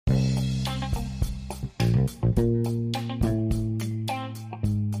Okay,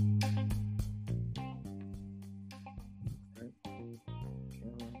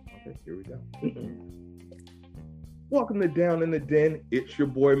 here we go. Welcome to Down in the Den. It's your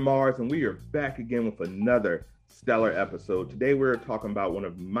boy Mars, and we are back again with another stellar episode. Today we're talking about one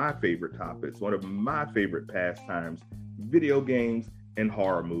of my favorite topics, one of my favorite pastimes, video games and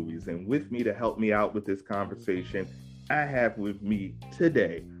horror movies. And with me to help me out with this conversation, I have with me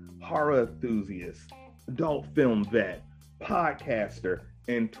today horror enthusiast, adult film vet, podcaster,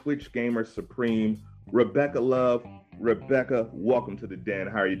 and Twitch gamer supreme, Rebecca Love. Rebecca, welcome to the Den.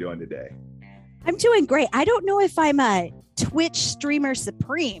 How are you doing today? I'm doing great. I don't know if I'm a Twitch streamer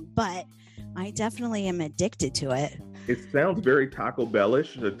supreme, but I definitely am addicted to it. It sounds very Taco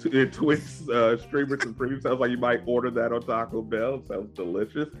Bellish. Twitch streamer supreme sounds like you might order that on Taco Bell. It sounds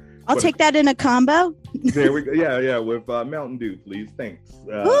delicious. I'll take that in a combo. There we go. Yeah, with Mountain Dew, please. Thanks.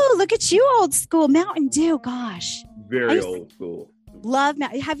 Oh, look at you, old school Mountain Dew. Gosh, very old school. Love.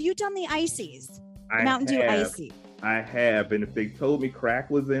 Have you done the ices? Mountain Dew icy. I have, and if they told me crack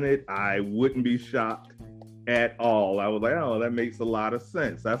was in it, I wouldn't be shocked at all. I was like, oh, that makes a lot of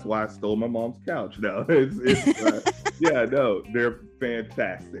sense. That's why I stole my mom's couch. No, they're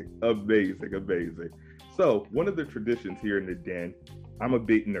fantastic. Amazing. So one of the traditions here in the Den, I'm a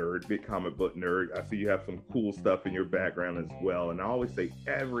big comic book nerd. I see you have some cool stuff in your background as well. And I always say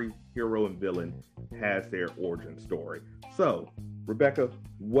every hero and villain has their origin story. So Rebecca,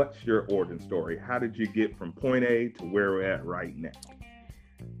 what's your origin story? How did you get from point A to where we're at right now?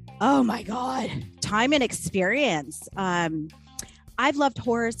 Oh my God. Time and experience. I've loved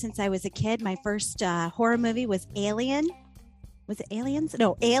horror since I was a kid. My first horror movie was Alien. Was it Aliens?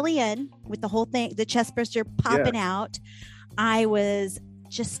 No, Alien, with the whole thing, the chest burster popping out. I was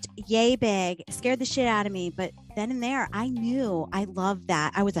just yay big, scared the shit out of me. But then and there, I knew I loved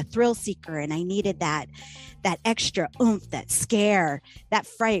that. I was a thrill seeker and I needed that extra oomph, that scare, that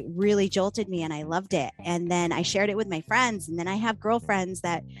fright really jolted me and I loved it. And then I shared it with my friends. And then I have girlfriends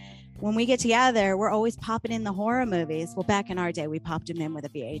that when we get together, we're always popping in the horror movies. Well, back in our day, we popped them in with a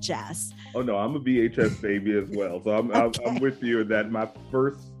VHS. Oh no, I'm a VHS baby as well. So I'm with you in that. My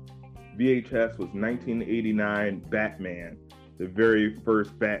first VHS was 1989 Batman. The very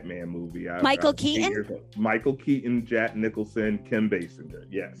first Batman movie. Michael Keaton? Michael Keaton, Jack Nicholson, Kim Basinger.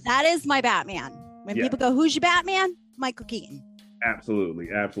 Yes. That is my Batman. When people go, who's your Batman? Michael Keaton. Absolutely.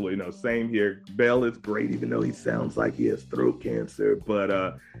 No, same here. Bale is great, even though he sounds like he has throat cancer. But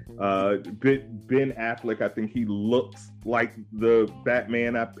Ben Affleck, I think he looks like the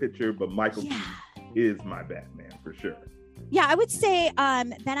Batman I picture, but Michael Keaton is my Batman for sure. Yeah, I would say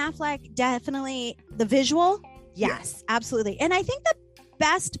Ben Affleck, definitely the visual. Yes, absolutely. And I think the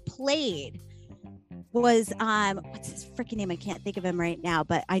best played was what's his freaking name? I can't think of him right now,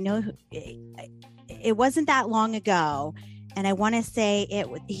 but I know it wasn't that long ago, and I want to say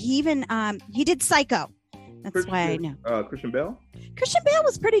he did Psycho. That's why I know. Christian Bale. Christian Bale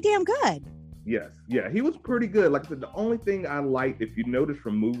was pretty damn good. Yes, he was pretty good. Like I said, the only thing I liked, if you notice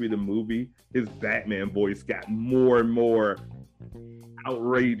from movie to movie, his Batman voice got more and more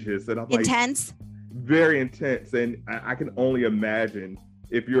outrageous, and I'm like, intense. Very intense, and I can only imagine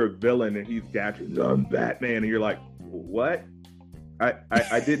if you're a villain and he's got you, I'm Batman, and you're like, what?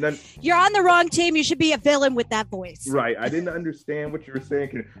 I didn't. You're on the wrong team. You should be a villain with that voice. Right. I didn't understand what you were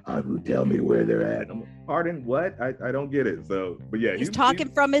saying. Tell me where they're at. I'm like, pardon? What? I don't get it. So, but yeah, he's talking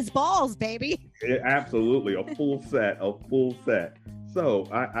from his balls, baby. Absolutely, a full set. So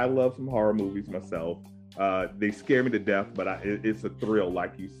I love some horror movies myself. They scare me to death, but it's a thrill,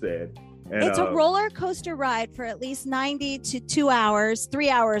 like you said. And, it's a roller coaster ride for at least 90 to 2 hours, 3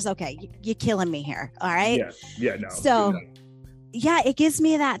 hours. Okay, you're killing me here. All right. Yes. Yeah. No. So, yeah, it gives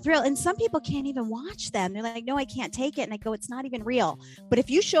me that thrill. And some people can't even watch them. They're like, no, I can't take it. And I go, it's not even real. But if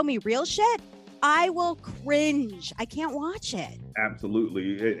you show me real shit, I will cringe. I can't watch it.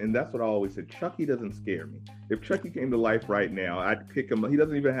 Absolutely. And that's what I always said. Chucky doesn't scare me. If Chucky came to life right now, I'd kick him. He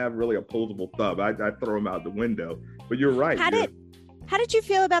doesn't even have really opposable thumb. I'd throw him out the window. But you're right. How did you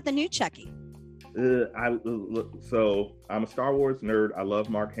feel about the new Chucky? So I'm a Star Wars nerd. I love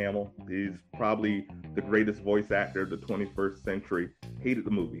Mark Hamill. He's probably the greatest voice actor of the 21st century. Hated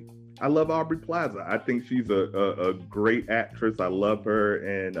the movie. I love Aubrey Plaza. I think she's a great actress. I love her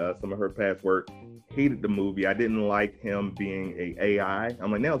and some of her past work. Hated the movie. I didn't like him being a AI.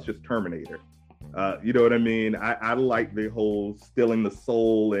 I'm like, now it's just Terminator. You know what I mean? I like the whole stealing the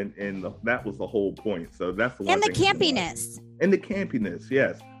soul and that was the whole point. So that's the one and the campiness. And the campiness,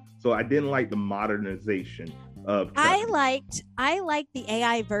 yes. So I didn't like the modernization of Chucky. I liked the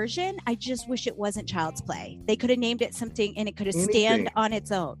AI version. I just wish it wasn't Child's Play. They could have named it something and it could have stand on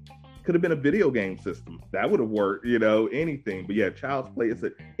its own. Could have been a video game system. That would have worked, anything. But yeah, child's play. It's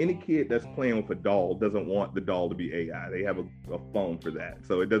any kid that's playing with a doll doesn't want the doll to be AI. They have a phone for that.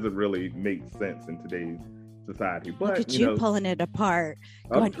 So it doesn't really make sense in today's society. But look at you pulling it apart.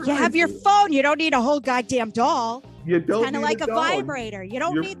 Going, you have your phone. You don't need a whole goddamn doll. You don't. Kind of like a vibrator. You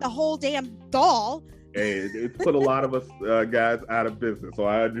don't need the whole damn doll. Hey, it's put a lot of us guys out of business. So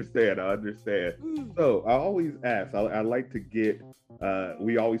I understand. So I always ask, I like to get,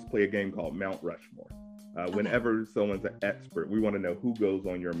 we always play a game called Mount Rushmore. Whenever someone's an expert, we want to know who goes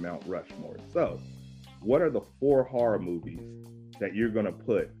on your Mount Rushmore. So what are the 4 horror movies that you're going to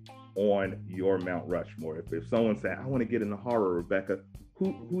put on your Mount Rushmore? If someone said, I want to get into horror, Rebecca,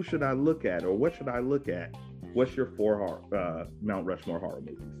 who should I look at, or what should I look at? What's your 4 Mount Rushmore horror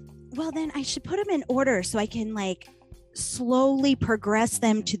movies? Well, then I should put them in order so I can slowly progress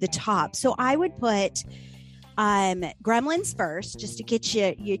them to the top. So I would put Gremlins first, just to get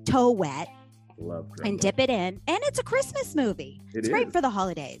your toe wet. Love Gremlins. And dip it in. And it's a Christmas movie. It's great for the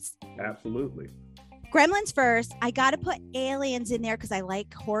holidays. Absolutely. Gremlins first. I got to put Aliens in there because I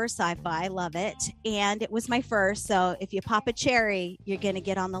like horror sci-fi. I love it. And it was my first. So if you pop a cherry, you're going to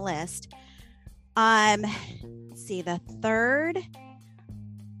get on the list. Let's see, the third.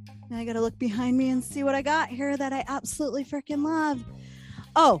 I got to look behind me and see what I got here that I absolutely freaking love.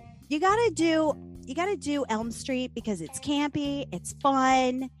 Oh, you got to do Elm Street because it's campy. It's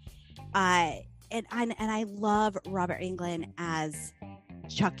fun. And I love Robert Englund as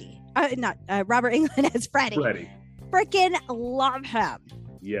Chucky. Robert Englund as Freddy. Freaking love him.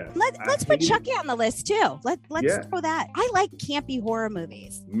 Yes. Let's put Chucky on the list too. Let's throw that. I like campy horror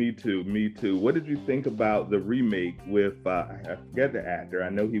movies. Me too. What did you think about the remake with I forget the actor. I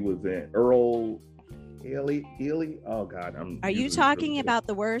know he was in Earl Haley. Oh God, Are you talking about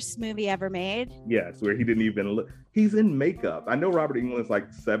the worst movie ever made? Yes, where he didn't even look. He's in makeup. I know Robert Englund's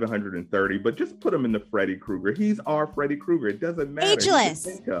like 730, but just put him in the Freddy Krueger. He's our Freddy Krueger. It doesn't matter. Ageless.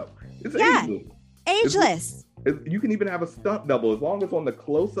 It's ageless. Ageless. You can even have a stunt double. As long as on the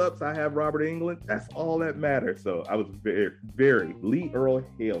close-ups I have Robert Englund, that's all that matters. So I was very Lee Earl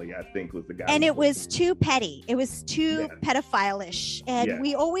Haley, I think, was the guy. And it was too petty. It was too pedophile-ish. And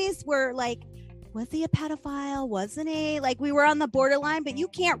we always were like, was he a pedophile? Wasn't he? Like, we were on the borderline, but you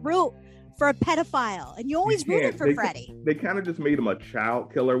can't root for a pedophile. And you always rooted for Freddy. They kind of just made him a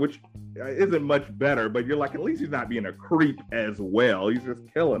child killer, which isn't much better, but you're like, at least he's not being a creep as well. He's just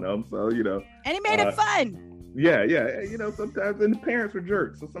killing them. So, And he made it fun. Yeah. Sometimes, and the parents are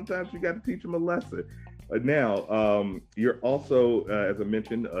jerks. So sometimes you got to teach them a lesson. Now, you're also, as I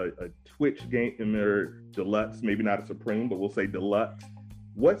mentioned, a Twitch gamer deluxe, maybe not a Supreme, but we'll say deluxe.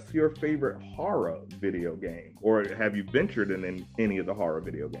 What's your favorite horror video game? Or have you ventured in any of the horror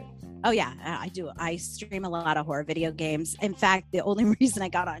video games? Oh, yeah, I do. I stream a lot of horror video games. In fact, the only reason I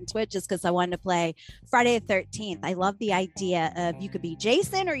got on Twitch is because I wanted to play Friday the 13th. I love the idea of you could be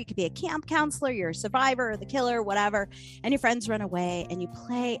Jason or you could be a camp counselor, you're a survivor or the killer, whatever, and your friends run away and you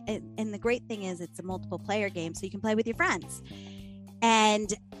play. And the great thing is it's a multiple player game, so you can play with your friends.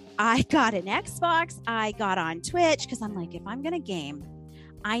 And I got an Xbox. I got on Twitch because I'm like, if I'm going to game,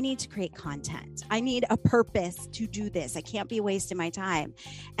 I need to create content. I need a purpose to do this. I can't be wasting my time.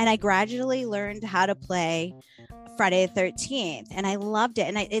 And I gradually learned how to play Friday the 13th. And I loved it.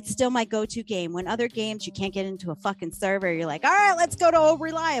 And it's still my go-to game. When other games, you can't get into a fucking server. You're like, all right, let's go to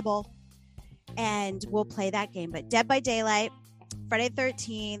Reliable. And we'll play that game. But Dead by Daylight, Friday the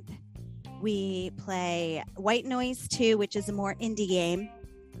 13th, we play White Noise 2, which is a more indie game.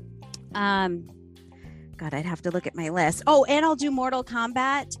 God, I'd have to look at my list. Oh, and I'll do Mortal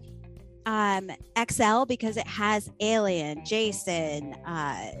Kombat XL because it has Alien, Jason,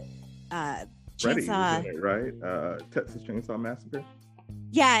 Freddy, Chainsaw. Right? Texas Chainsaw Massacre.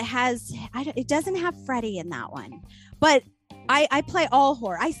 Yeah, it has. It doesn't have Freddy in that one, but I play all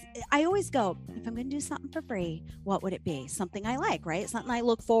horror. I always go, if I'm going to do something for free, what would it be? Something I like, right? Something I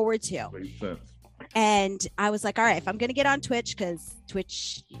look forward to. Makes sense. And I was like, all right, if I'm going to get on Twitch, because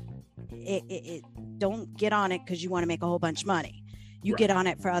Twitch, it don't get on it because you want to make a whole bunch of money. You get on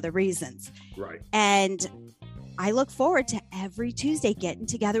it for other reasons. Right. And I look forward to every Tuesday getting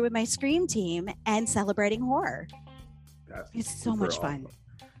together with my Scream team and celebrating horror. It's so much fun.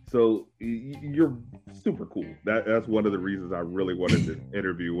 So you're super cool. That's one of the reasons I really wanted to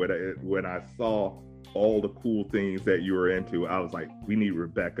interview. When I saw all the cool things that you were into, I was like, we need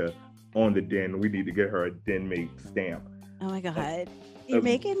Rebecca on the Den. We need to get her a DenMate stamp. Oh my God. You're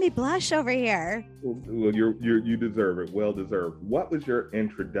making me blush over here. Well, you deserve it. Well deserved. What was your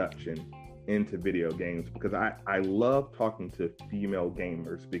introduction into video games? Because I love talking to female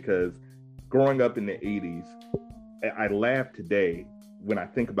gamers, because growing up in the 80s, I laugh today when I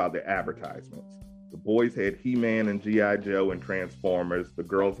think about the advertisements. The boys had He-Man and G.I. Joe and Transformers. The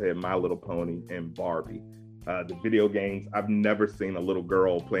girls had My Little Pony and Barbie. The video games, I've never seen a little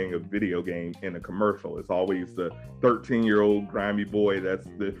girl playing a video game in a commercial. It's always the 13-year-old grimy boy that's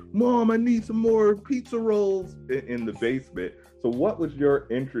the, Mom, I need some more pizza rolls in the basement. So what was your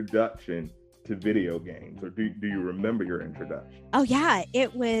introduction to video games, or do you remember your introduction? Oh yeah,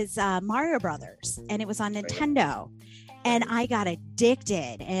 it was Mario Brothers, and it was on Nintendo. And I got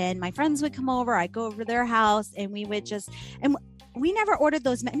addicted, and my friends would come over. I'd go over to their house, and we would just, and we never ordered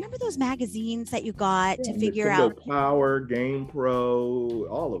those. Remember those magazines that you got to figure Nintendo out? Power, Game Pro,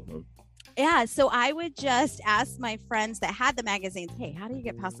 all of them. Yeah. So I would just ask my friends that had the magazines, hey, how do you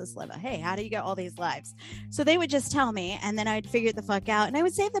get past this level? Hey, how do you get all these lives? So they would just tell me, and then I'd figure it the fuck out. And I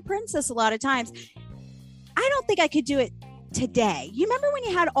would save the princess a lot of times. I don't think I could do it today. You remember when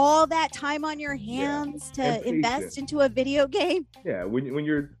you had all that time on your hands to invest into a video game? Yeah, when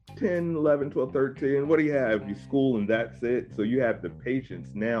you're 10, 11, 12, 13, what do you have? You school and that's it. So you have the patience.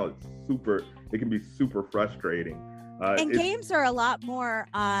 Now it can be super frustrating. And games are a lot more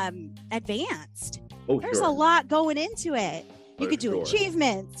advanced. There's sure. a lot going into it. You could do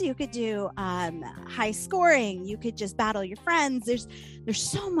achievements. You could do high scoring. You could just battle your friends. There's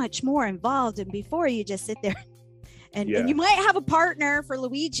so much more involved. And before, you just sit there and you might have a partner for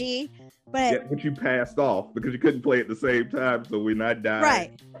Luigi, but you passed off because you couldn't play at the same time. So when I died,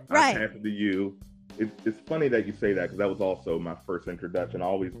 right. I passed to you. It's funny that you say that, because that was also my first introduction. I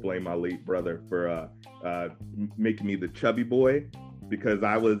always blame my late brother for making me the chubby boy, because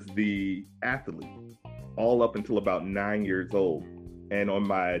I was the athlete all up until about 9 years old. And on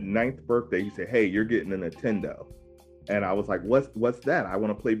my 9th birthday, he said, hey, you're getting a Nintendo. And I was like, what's that? I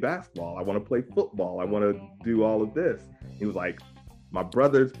want to play basketball. I want to play football. I want to do all of this. He was like, my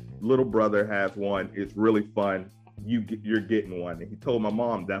brother's little brother has one. It's really fun. You're getting one. And he told my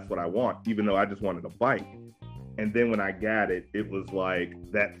mom that's what I want, even though I just wanted a bike. And then when I got it, it was like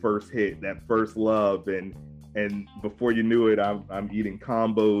that first hit, that first love. And before you knew it, I'm eating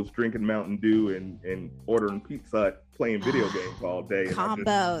combos, drinking Mountain Dew, and ordering Pizza Hut, playing video games all day.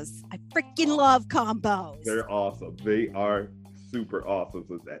 Combos. I freaking love combos. They're awesome. They are super awesome.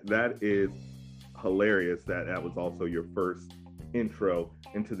 So that is hilarious that was also your first intro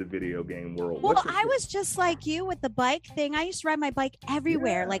into the video game world. Well, I was just like you with the bike thing. I used to ride my bike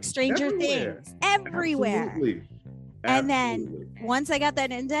everywhere, like Stranger Things, everywhere. Absolutely. And then once I got that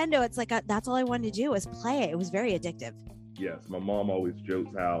Nintendo, it's like that's all I wanted to do was play it. It was very addictive. Yes, my mom always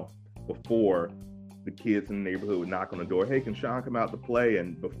jokes how before, the kids in the neighborhood would knock on the door, hey, can Sean come out to play?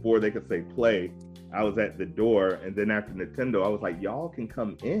 And before they could say play, I was at the door. And then after Nintendo, I was like, y'all can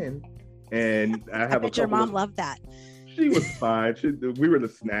come in. And I have your mom loved that. She was fine. We were the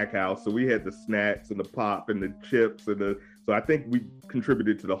snack house, so we had the snacks and the pop and the chips so I think we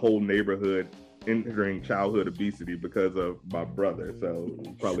contributed to the whole neighborhood entering childhood obesity because of my brother. So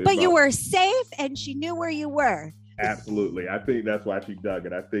probably. But you were safe, and she knew where you were. Absolutely. I think that's why she dug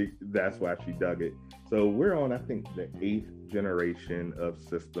it. So we're on, I think, the 8th generation of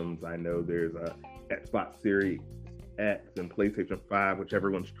systems. I know there's a Xbox Series X and PlayStation 5, which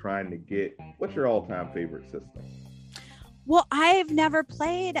everyone's trying to get. What's your all-time favorite system? Well, I've never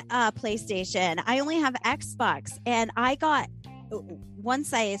played PlayStation. I only have Xbox. And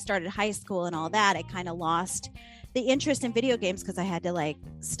once I started high school and all that, I kind of lost the interest in video games because I had to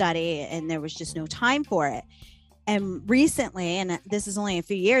study and there was just no time for it. And recently, and this is only a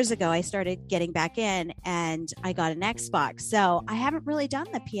few years ago, I started getting back in and I got an Xbox. So I haven't really done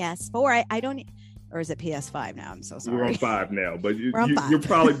the PS4. I don't, or is it PS5 now? I'm so sorry. We're on 5 now, but you're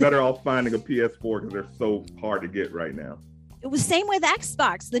probably better off finding a PS4 because they're so hard to get right now. It was same with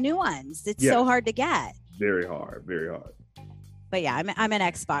Xbox, the new ones. It's so hard to get. Very hard. But yeah, I'm an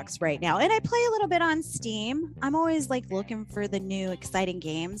Xbox right now. And I play a little bit on Steam. I'm always looking for the new exciting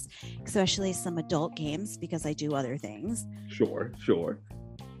games, especially some adult games because I do other things. Sure.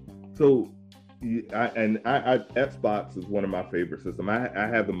 So Xbox is one of my favorite systems. I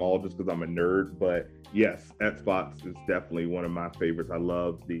have them all just because I'm a nerd, but yes, Xbox is definitely one of my favorites. I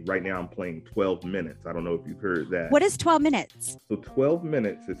love right now I'm playing 12 Minutes. I don't know if you've heard that. What is 12 Minutes? So 12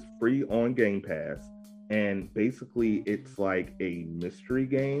 Minutes is free on Game Pass. And basically it's like a mystery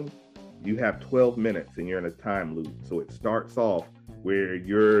game. You have 12 minutes and you're in a time loop. So it starts off where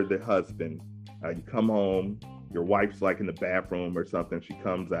you're the husband. You come home, your wife's in the bathroom or something. She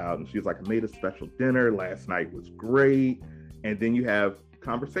comes out and she's like, I made a special dinner. Last night was great. And then you have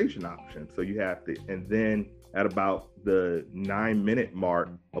conversation options. So you have to, and then at about the 9-minute mark,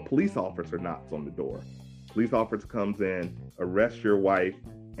 a police officer knocks on the door. Police officer comes in, arrests your wife,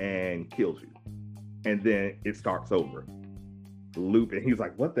 and kills you. And then it starts over. loop, and he's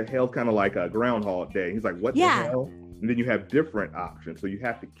like, what the hell? Kind of like a Groundhog Day. He's like, what the hell? And then you have different options. So you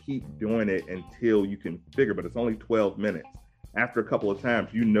have to keep doing it until you can figure, but it's only 12 minutes. After a couple of times,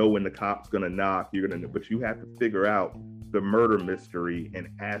 you know when the cop's gonna knock, but you have to figure out the murder mystery and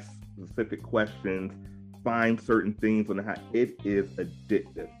ask specific questions, find certain things on how it is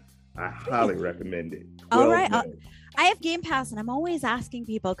addictive. I highly recommend it. All right. I have Game Pass, and I'm always asking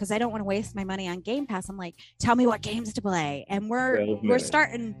people because I don't want to waste my money on Game Pass. I'm like, tell me what games to play. And we're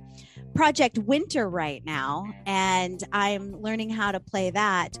starting Project Winter right now, and I'm learning how to play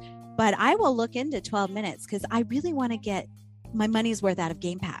that. But I will look into 12 minutes because I really want to get my money's worth out of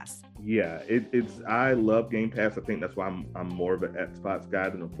Game Pass. Yeah, I love Game Pass. I think that's why I'm more of an Xbox guy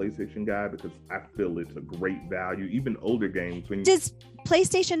than a PlayStation guy, because I feel it's a great value. Even older games. Does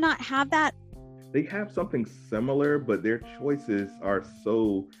PlayStation not have that? They have something similar, but their choices are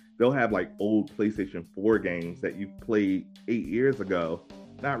they'll have like old PlayStation 4 games that you played 8 years ago.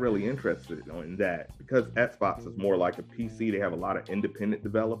 Not really interested in that, because Xbox is more like a PC. They have a lot of independent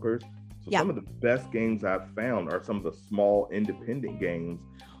developers. So some of the best games I've found are some of the small independent games.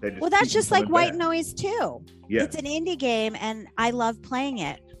 That's just like White Noise too. Yeah. It's an indie game, and I love playing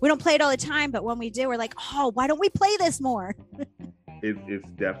it. We don't play it all the time, but when we do, we're like, oh, why don't we play this more? It's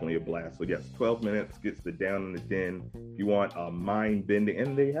definitely a blast. So yes, 12 minutes gets the down in the den. If you want a mind bending,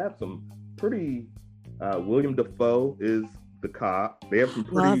 and they have some pretty. William Dafoe is the cop. They have some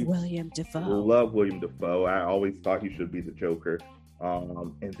pretty. Love William Dafoe. I always thought he should be the Joker.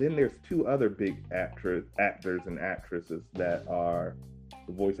 And then there's two other big actors and actresses that are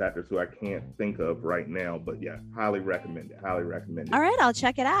the voice actors who I can't think of right now. But yeah, highly recommend it. All right, I'll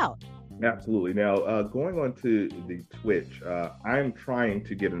check it out. Absolutely. Now, going on to the Twitch, I'm trying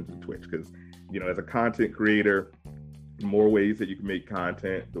to get into Twitch because, as a content creator, the more ways that you can make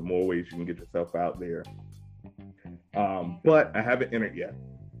content, the more ways you can get yourself out there. But I haven't entered yet.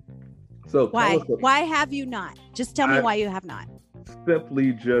 So why have you not? Just tell me why you have not.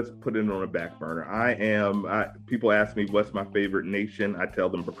 Simply just put it on a back burner. People ask me what's my favorite nation. I tell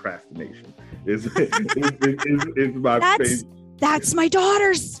them procrastination is my favorite. That's my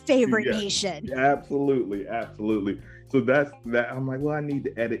daughter's favorite nation. Absolutely. So that's that. I'm like, well, I need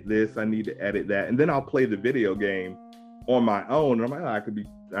to edit this. I need to edit that. And then I'll play the video game on my own. And I'm like,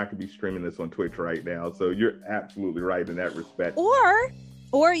 I could be streaming this on Twitch right now. So you're absolutely right in that respect.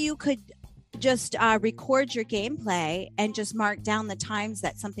 Or you could just record your gameplay and just mark down the times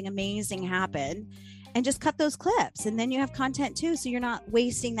that something amazing happened and just cut those clips, and then you have content too, so you're not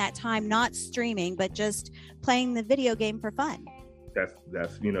wasting that time not streaming but just playing the video game for fun. That's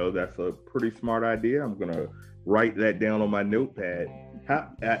a pretty smart idea. I'm gonna write that down on my notepad.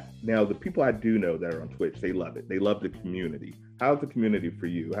 Now the people I do know that are on Twitch, they love it. They love the community. How's the community for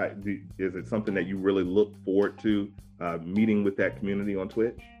you? Is it something that you really look forward to, meeting with that community on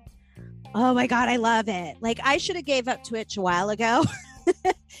Twitch? Oh my God, I love it. Like, I should have gave up Twitch a while ago,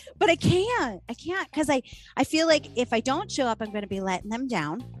 but I can't because I feel like if I don't show up, I'm going to be letting them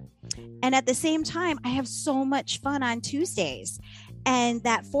down. And at the same time, I have so much fun on Tuesdays, and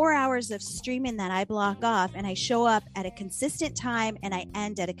that 4 hours of streaming that I block off, and I show up at a consistent time and I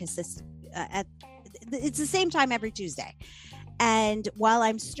end at it's the same time every Tuesday. And while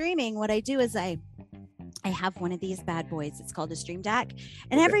I'm streaming, what I do is I have one of these bad boys. It's called a Stream Deck.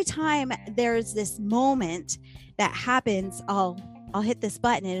 And every time there's this moment that happens, I'll hit this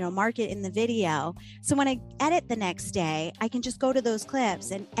button and it'll mark it in the video. So when I edit the next day, I can just go to those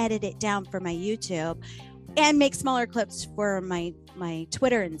clips and edit it down for my YouTube and make smaller clips for my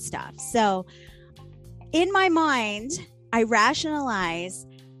Twitter and stuff. So in my mind, I rationalize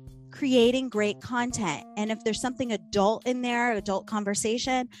creating great content. And if there's something adult in there, adult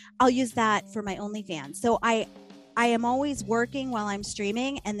conversation, I'll use that for my OnlyFans. So I am always working while I'm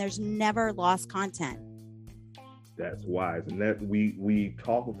streaming, and there's never lost content. That's wise. And that we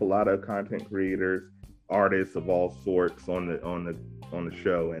talk with a lot of content creators, artists of all sorts on the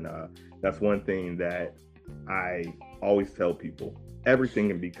show. And that's one thing that I always tell people. Everything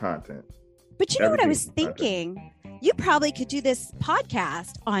can be content. But you know what I was thinking? You probably could do this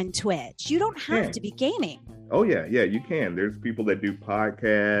podcast on Twitch. You don't have to be gaming. Oh, yeah, you can. There's people that do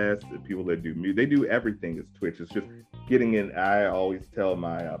podcasts, people that do music. They do everything as Twitch. It's just getting in. I always tell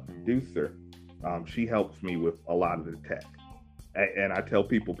my producer, she helps me with a lot of the tech. And I tell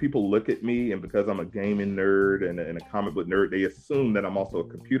people look at me, and because I'm a gaming nerd and a comic book nerd, they assume that I'm also a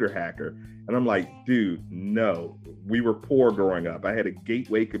computer hacker. And I'm like, dude, no. We were poor growing up. I had a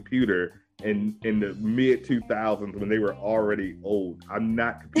Gateway computer in the mid 2000s when they were already old. I'm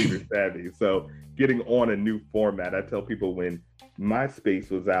not computer savvy, so getting on a new format. I tell people when MySpace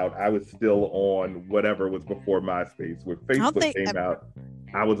was out, I was still on whatever was before MySpace. When Facebook came out,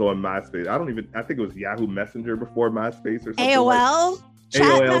 I was on MySpace. I think it was Yahoo Messenger before MySpace or something. AOL? Chat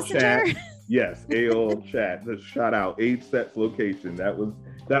AOL Messenger? Chat. Yes, AOL Chat. The shout out Age Sets Location. That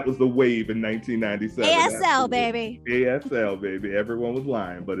was the wave in 1997. ASL, baby. ASL, baby. Everyone was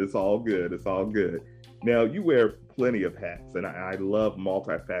lying, but it's all good. It's all good. Now, you wear plenty of hats, and I love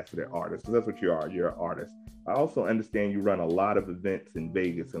multifaceted artists. So that's what you are. You're an artist. I also understand you run a lot of events in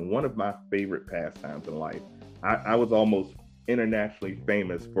Vegas, and one of my favorite pastimes in life, I was almost internationally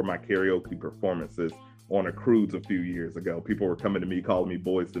famous for my karaoke performances on a cruise a few years ago. People were coming to me, calling me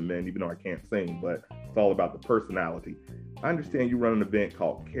Boys to Men, even though I can't sing, but it's all about the personality. I understand you run an event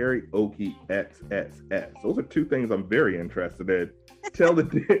called Karaoke XXX. Those are two things I'm very interested in. Tell the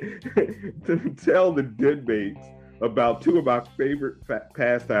debates about two of my favorite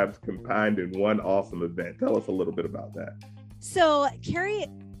pastimes combined in one awesome event. Tell us a little bit about that. So Karaoke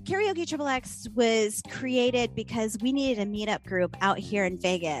XXX was created because we needed a meetup group out here in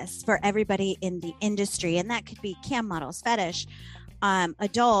Vegas for everybody in the industry. And that could be cam models, fetish,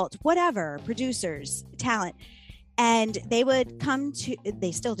 adult, whatever, producers, talent. And they would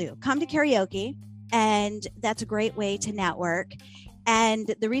they still do, come to karaoke. And that's a great way to network.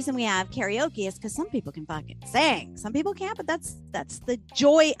 And the reason we have karaoke is because some people can fucking sing. Some people can't, but that's the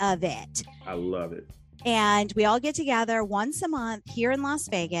joy of it. I love it. And we all get together once a month here in Las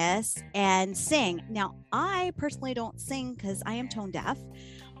Vegas and sing. Now, I personally don't sing because I am tone deaf,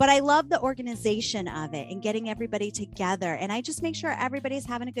 but I love the organization of it and getting everybody together. And I just make sure everybody's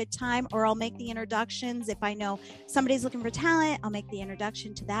having a good time, or I'll make the introductions. If I know somebody's looking for talent, I'll make the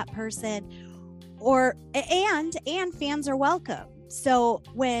introduction to that person. And fans are welcome. So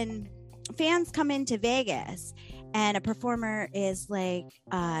when fans come into Vegas and a performer is like,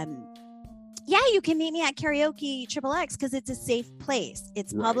 yeah, you can meet me at Karaoke XXX because it's a safe place.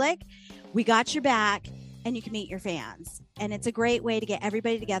 It's public. We got your back, and you can meet your fans. And it's a great way to get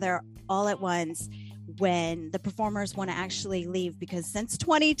everybody together all at once when the performers want to actually leave, because since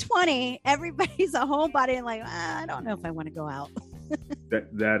 2020, everybody's a homebody and like, I don't know if I want to go out.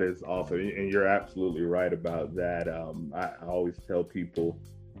 That is awesome. And you're absolutely right about that. I always tell people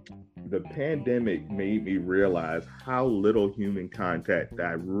the pandemic made me realize how little human contact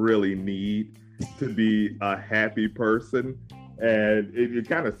I really need to be a happy person. And it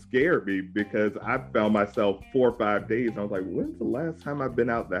kind of scared me because I found myself 4 or 5 days. I was like, when's the last time I've been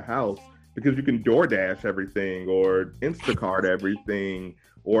out the house? Because you can DoorDash everything or Instacart everything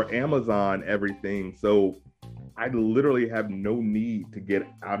or Amazon everything. So I literally have no need to get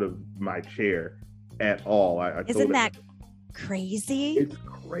out of my chair at all. Isn't that crazy? It's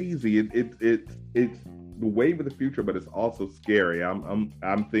crazy. It's the wave of the future, but it's also scary.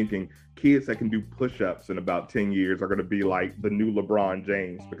 I'm thinking kids that can do push-ups in about 10 years are going to be like the new LeBron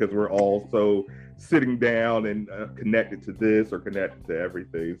James, because we're all so sitting down and connected to this or connected to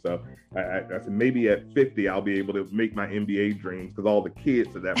everything. So I said maybe at 50 I'll be able to make my NBA dreams, because all the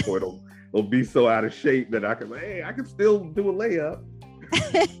kids at that point will be so out of shape that I can still do a layup.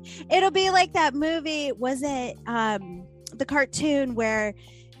 It'll be like that movie, was it the cartoon where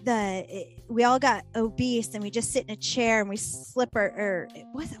we all got obese and we just sit in a chair and we slip I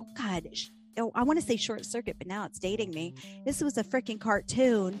want to say Short Circuit, but now it's dating me. This was a freaking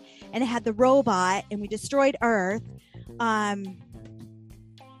cartoon and it had the robot and we destroyed Earth.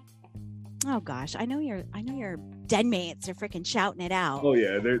 Oh gosh, I know your den mates are freaking shouting it out. Oh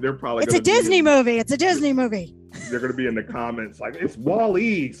yeah, they're probably. It's a Disney movie. It's a Disney movie. They're going to be in the comments like, it's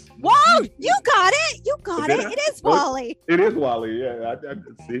WALL-E's. Whoa, you got it. You got it. It is WALL-E. It is WALL-E. Yeah, I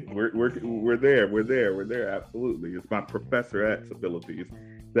see. We're there. We're there. Absolutely. It's my Professor X abilities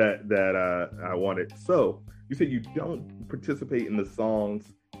that I wanted. So you said you don't participate in the songs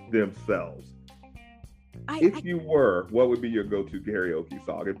themselves. If you were, what would be your go-to karaoke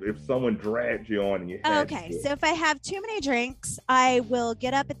song? If someone dragged you on and you had so if I have too many drinks, I will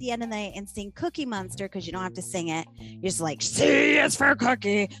get up at the end of the night and sing Cookie Monster, because you don't have to sing it. You're just like, C is for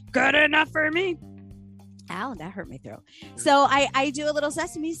cookie, good enough for me. Ow, that hurt my throat. So I do a little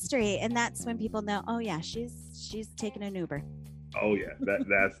Sesame Street, and that's when people know, oh yeah, she's taking an Uber. Oh yeah,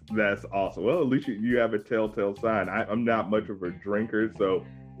 that's awesome. Well, at least you have a telltale sign. I'm not much of a drinker, so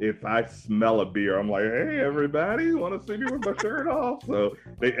if I smell a beer, I'm like, hey, everybody, want to see me with my shirt off? So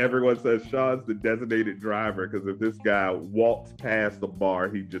everyone says Sean's the designated driver, because if this guy walks past the bar,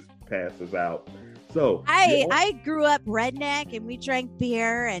 he just passes out. So I grew up redneck, and we drank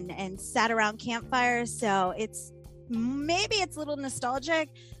beer and sat around campfires. So maybe it's a little nostalgic,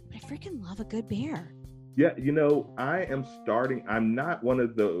 but I freaking love a good beer. Yeah, I'm not one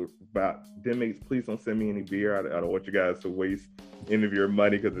of the den mates, please don't send me any beer. I don't want you guys to waste any of your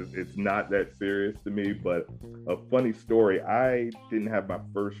money because it's not that serious to me. But a funny story, I didn't have my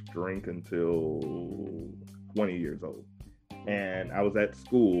first drink until 20 years old. And I was at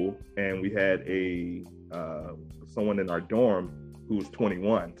school and we had someone in our dorm who was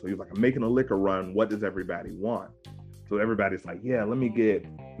 21. So he was like, I'm making a liquor run. What does everybody want? So everybody's like, yeah, let me get,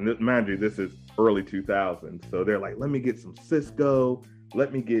 mind you, this is early 2000s. So they're like, let me get some Cisco.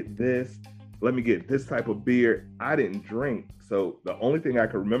 Let me get this. Let me get this type of beer. I didn't drink. So the only thing I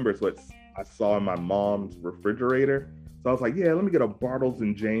can remember is what I saw in my mom's refrigerator. So I was like, yeah, let me get a Bartles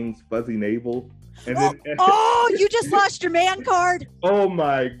and James Fuzzy Navel. And then, you just lost your man card. Oh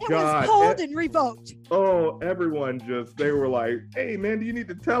my God. It was pulled and revoked. Oh, everyone they were like, hey man, do you need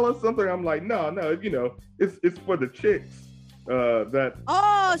to tell us something? I'm like, no, it's for the chicks.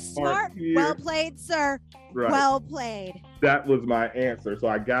 Smart. Well played, sir. Right. Well played. That was my answer. So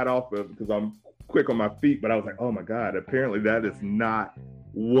I got off of it because I'm quick on my feet, but I was like, oh my God, apparently that is not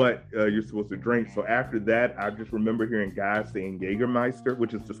what you're supposed to drink. So after that, I just remember hearing guys saying Jägermeister,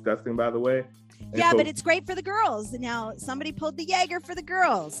 which is disgusting, by the way. And but it's great for the girls. Now somebody pulled the Jaeger for the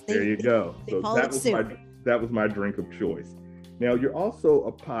girls. There you go. So that was my drink of choice. Now you're also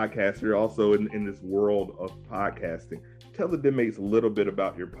a podcaster. You're also in this world of podcasting. Tell the Den mates a little bit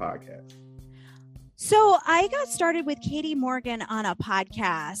about your podcast. So I got started with Katie Morgan on a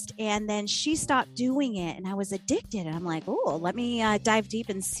podcast, and then she stopped doing it, and I was addicted. And I'm like, oh, let me dive deep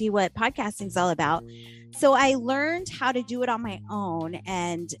and see what podcasting's all about. So I learned how to do it on my own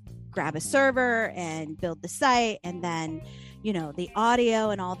and grab a server and build the site, and then, the audio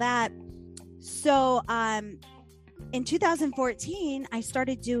and all that. So in 2014, I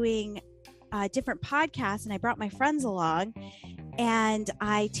started doing different podcasts, and I brought my friends along. And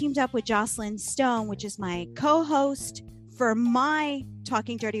I teamed up with Jocelyn Stone, which is my co-host for my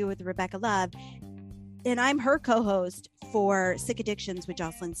Talking Dirty with Rebecca Love. And I'm her co-host for Sick Addictions with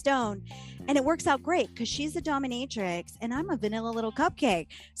Jocelyn Stone. And it works out great because she's a dominatrix and I'm a vanilla little cupcake.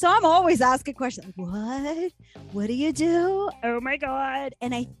 So I'm always asking questions. What do you do? Oh my God.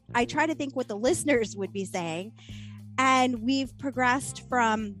 And I try to think what the listeners would be saying. And we've progressed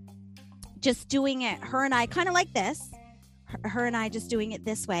from just doing it, her and I, kind of like this. Her and I just doing it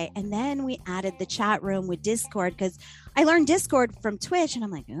this way. And then we added the chat room with Discord because I learned Discord from Twitch. And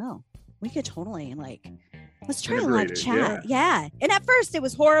I'm like, oh, we could totally let's try a live chat. Yeah. And at first it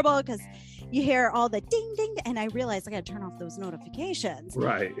was horrible because you hear all the ding, ding. And I realized I got to turn off those notifications.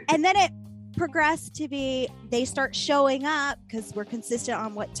 Right. And then it progressed to be, they start showing up because we're consistent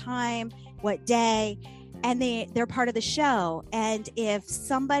on what time, what day, and they're part of the show. And if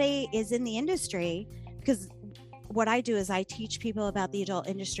somebody is in the industry, because what I do is I teach people about the adult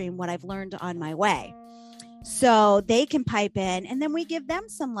industry and what I've learned on my way. So they can pipe in and then we give them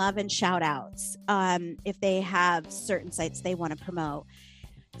some love and shout outs if they have certain sites they want to promote.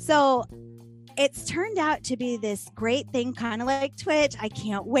 So it's turned out to be this great thing, kind of like Twitch. I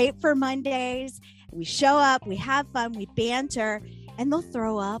can't wait for Mondays. We show up, we have fun, we banter, and they'll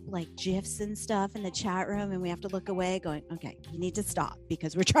throw up like GIFs and stuff in the chat room. And we have to look away going, okay, you need to stop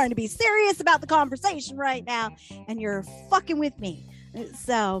because we're trying to be serious about the conversation right now. And you're fucking with me.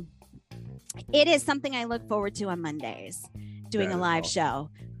 So it is something I look forward to on Mondays, doing a live show.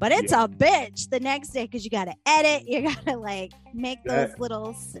 But it's a bitch the next day because you got to edit. You got to make those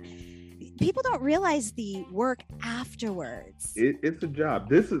little... People don't realize the work afterwards. It's a job.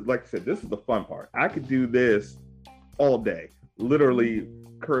 This is, like I said, this is the fun part. I could do this all day. Literally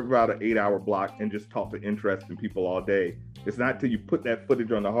curve out an 8-hour block and just talk to interesting people all day. It's not till you put that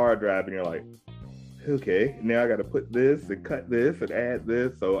footage on the hard drive and you're like, okay, now I got to put this and cut this and add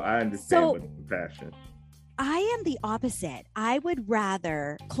this. So I understand with the passion. I am the opposite. I would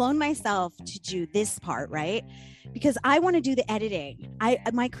rather clone myself to do this part, right? Because I want to do the editing.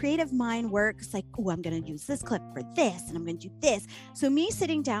 My creative mind works like, oh, I'm going to use this clip for this and I'm going to do this. So me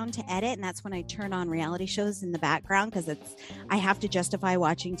sitting down to edit, and that's when I turn on reality shows in the background because I have to justify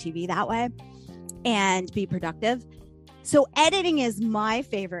watching TV that way and be productive. So editing is my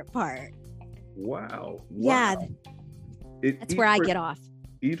favorite part. Wow. Yeah. That's where I get off.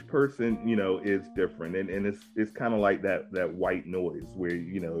 Each person, is different. And it's kind of like that white noise where,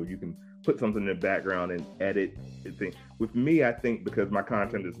 you can put something in the background and edit and think. With me, I think because my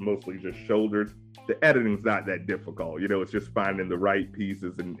content is mostly just shoulders, the editing's not that difficult. It's just finding the right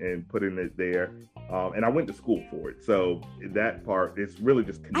pieces and putting it there. And I went to school for it. So that part is really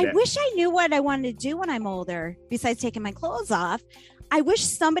just connect. I wish I knew what I wanted to do when I'm older, besides taking my clothes off. I wish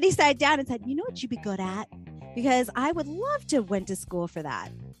somebody sat down and said, you know what you'd be good at? because I would love to went to school for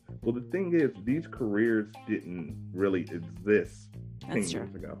that. Well, the thing is, these careers didn't really exist 10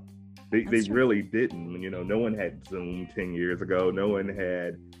 years ago. They really didn't. You know, no one had Zoom 10 years ago. No one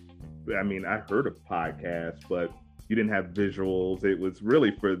had, I mean, I heard of podcasts, but you didn't have visuals. It was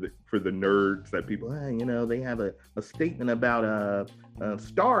really for the nerds that people, you know, they have a statement about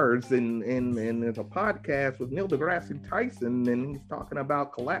stars and there's a podcast with Neil deGrasse Tyson and he's talking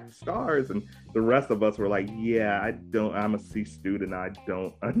about collapsed stars, and the rest of us were like, yeah, I'm a C student. I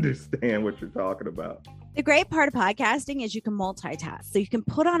don't understand what you're talking about. The great part of podcasting is you can multitask. So you can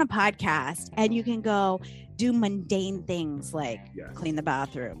put on a podcast and you can go do mundane things like clean the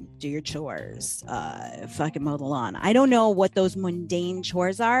bathroom, do your chores, fucking mow the lawn. I don't know what those mundane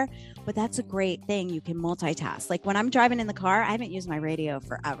chores are, but that's a great thing. You can multitask. Like when I'm driving in the car, I haven't used my radio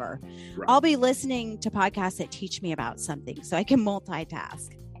forever. Right. I'll be listening to podcasts that teach me about something so I can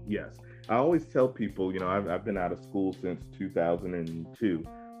multitask. Yes. I always tell people, you know, I've been out of school since 2002,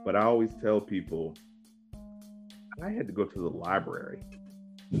 but I always tell people, I had to go to the library.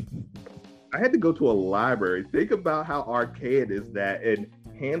 Think about how archaic is that, and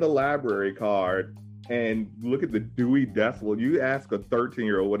hand a library card and look at the Dewey Decimal. You ask a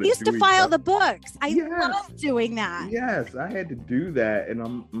 13-year-old what I used to file the books. I love doing that. Yes, I had to do that. And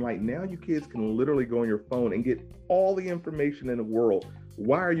I'm like, now you kids can literally go on your phone and get all the information in the world.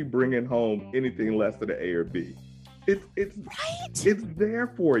 Why are you bringing home anything less than an A or B? It's right. It's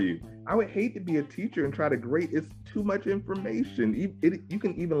there for you. I would hate to be a teacher and try to grade. It's too much information. You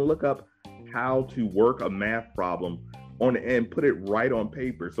can even look up how to work a math problem and put it right on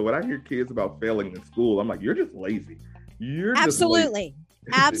paper. So when I hear kids about failing in school, I'm like, you're just lazy. Absolutely.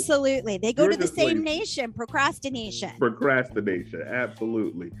 Absolutely. They go to the same nation, procrastination.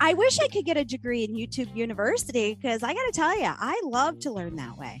 Absolutely. I wish I could get a degree in YouTube University because I got to tell you, I love to learn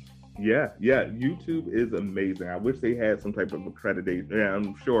that way. Yeah. YouTube is amazing. I wish they had some type of accreditation. Yeah,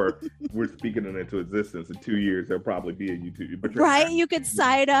 I'm sure we're speaking it into existence. In 2 years, there'll probably be a YouTube. But right? You could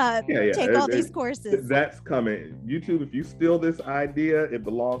sign up, take all these courses. That's coming. YouTube, if you steal this idea, it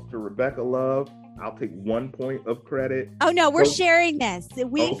belongs to Rebecca Love. I'll take 1 point of credit. Oh, no, we're sharing this.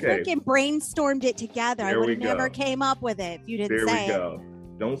 We freaking brainstormed it together. I would have never came up with it if you didn't say it. There we go.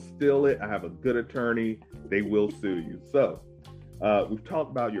 Don't steal it. I have a good attorney. They will sue you. So, we've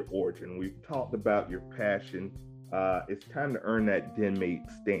talked about your origin. We've talked about your passion. It's time to earn that Den Mate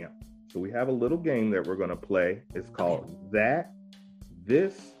stamp. So we have a little game that we're going to play. It's called That,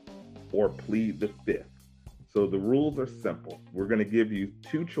 This, or Plead the Fifth. So the rules are simple. We're going to give you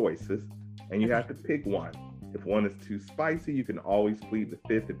 2 choices, and you have to pick one. If one is too spicy, you can always plead the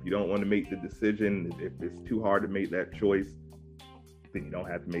fifth. If you don't want to make the decision, if it's too hard to make that choice, then you don't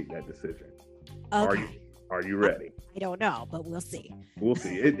have to make that decision. Okay. Are you ready? I don't know, but we'll see. We'll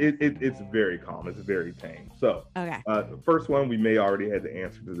see. It's very calm. It's very tame. So, the first one, we may already have the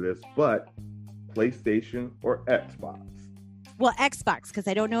answer to this, but PlayStation or Xbox? Well, Xbox, because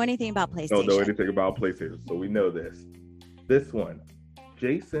I don't know anything about PlayStation. Don't know anything about PlayStation, so we know this. This one,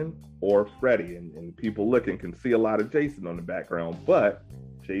 Jason or Freddy? And people looking can see a lot of Jason on the background, but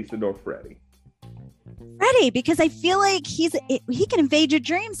Jason or Freddy? Freddy, because I feel like he can invade your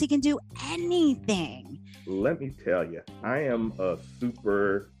dreams. He can do anything. Let me tell you, I am a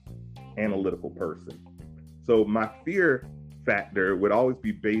super analytical person. So my fear factor would always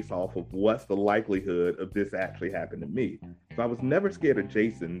be based off of what's the likelihood of this actually happening to me. So I was never scared of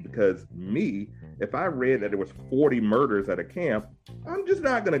Jason because if I read that there was 40 murders at a camp, I'm just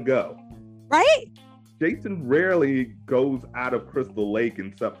not going to go. Right? Jason rarely goes out of Crystal Lake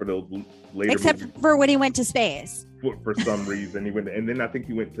except for those later movies. For when he went to space. For some reason. He went, and then I think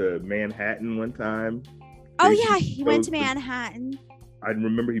he went to Manhattan one time. Oh, yeah, he went to Manhattan. I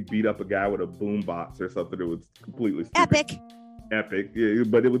remember he beat up a guy with a boombox or something that was completely stupid. Epic. Yeah,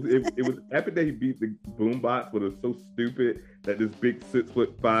 but it was epic that he beat the boombox, but it was so stupid that this big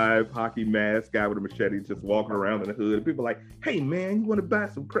 6'5" hockey mask guy with a machete just walking around in the hood. And people were like, hey man, you want to buy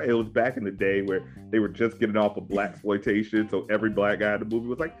some crack? It was back in the day where they were just getting off of blaxploitation, so every black guy in the movie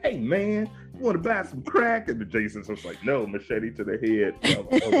was like, hey man, you want to buy some crack? And the Jason's was like, no, machete to the head.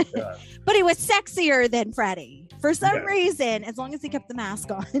 Oh, God. But he was sexier than Freddy for some reason, as long as he kept the mask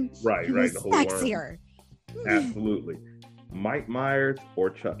on. Right, he was sexier. Absolutely. Mike Myers or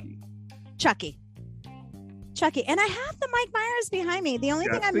Chucky? Chucky. And I have the Mike Myers behind me. The only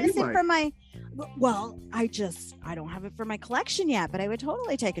thing I'm missing from I don't have it for my collection yet, but I would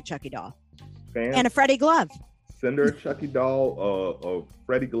totally take a Chucky doll. And a Freddy glove. Send her a Chucky doll, a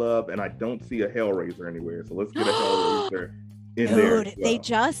Freddy glove, and I don't see a Hellraiser anywhere. So let's get a Hellraiser in there. Dude, they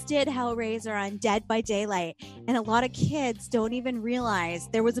just did Hellraiser on Dead by Daylight, and a lot of kids don't even realize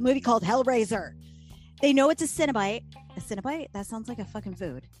there was a movie called Hellraiser. They know it's a Cinnabite. A Cinnabite? That sounds like a fucking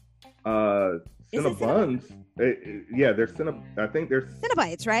food. Cinnabuns. Yeah, they're I think they're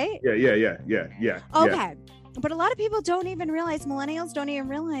Cinnabites, right? Yeah. Okay. But a lot of people don't even realize, millennials don't even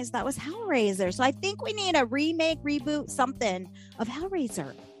realize that was Hellraiser. So I think we need a remake, reboot, something of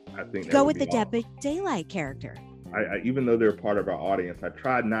Hellraiser. I think go with the Dead by Daylight character. I even though they're part of our audience, I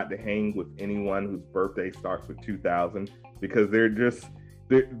tried not to hang with anyone whose birthday starts with 2000 because they're just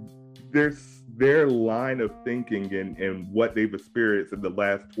their line of thinking and what they've experienced in the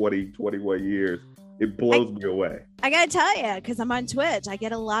last 21 years. It blows me away. I gotta tell you, because I'm on Twitch, I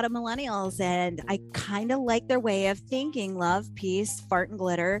get a lot of millennials and I kind of like their way of thinking. Love, peace, fart and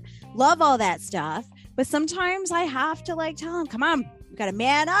glitter. Love all that stuff. But sometimes I have to like tell them, come on, you gotta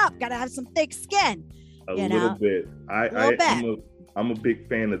man up, gotta have some thick skin. A little bit. I'm a big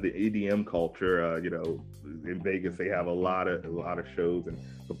fan of the EDM culture. In Vegas, they have a lot of shows, and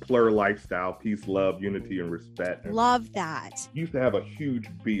the Plur lifestyle, peace, love, unity, and respect. And love that. Used to have a huge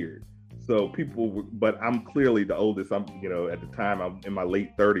beard. So but I'm clearly the oldest. I'm, at the time I'm in my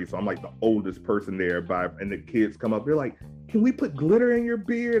late 30s, so I'm like the oldest person there. And the kids come up, they're like, "Can we put glitter in your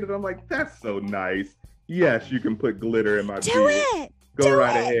beard?" And I'm like, "That's so nice. Yes, you can put glitter in my beard. Do it. Go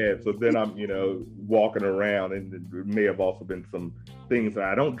right ahead." So then I'm, walking around, and there may have also been some things that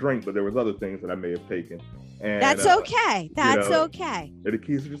I don't drink, but there was other things that I may have taken. And that's okay. That's okay. And the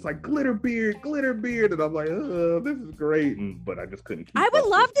kids are just like, glitter beard, and I'm like, oh, this is great. But I just couldn't keep I would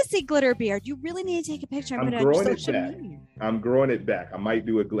love to see glitter beard. You really need to take a picture and put it on social media. I'm growing it back. I might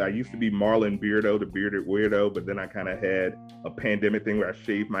do I used to be Marlon Beardo, the bearded weirdo, but then I kind of had a pandemic thing where I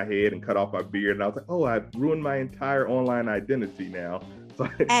shaved my head and cut off my beard. And I was like, oh, I've ruined my entire online identity now. So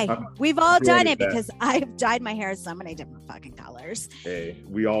hey, we've all done it because I've dyed my hair so many different fucking colors. Hey,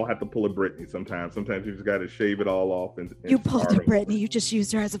 we all have to pull a Britney sometimes. Sometimes you just got to shave it all off. And you pulled a Britney. You just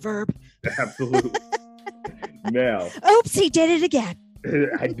used her as a verb. Absolutely. Now. Oops, he did it again.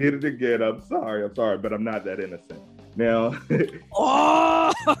 I did it again. I'm sorry, but I'm not that innocent. Now.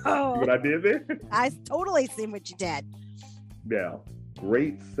 Oh! What I did there? I totally seen what you did. Now,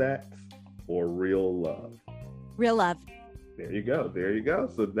 great sex or real love? Real love. There you go.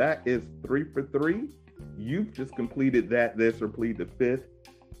 So that is 3 for 3. You've just completed that, this, or plead the fifth.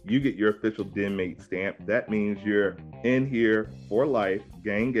 You get your official DenMate stamp. That means you're in here for life.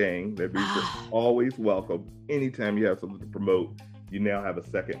 Gang. That means you're always welcome. Anytime you have something to promote, you now have a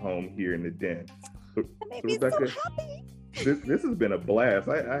second home here in the Den. That made me so happy. This has been a blast.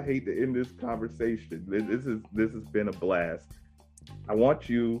 I hate to end this conversation. This has been a blast. I want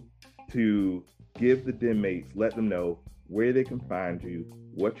you to give the DenMates, let them know where they can find you,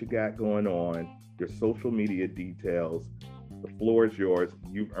 what you got going on, your social media details. The floor is yours.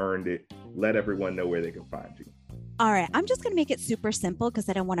 You've earned it. Let everyone know where they can find you. All right. I'm just going to make it super simple because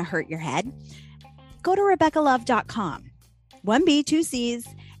I don't want to hurt your head. Go to RebeccaLove.com. 1 B, 2 C's,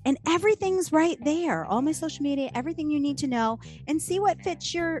 and everything's right there. All my social media, everything you need to know, and see what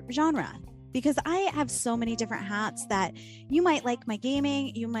fits your genre. Because I have so many different hats that you might like my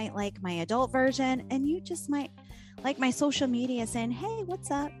gaming, you might like my adult version, and you just might like my social media saying, hey,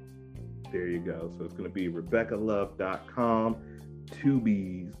 what's up? There you go. So it's going to be RebeccaLove.com,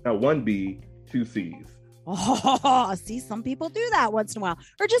 1 B, 2 C's. Oh, see, some people do that once in a while.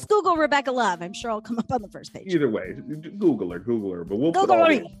 Or just Google Rebecca Love. I'm sure I'll come up on the first page. Either way, Google her. But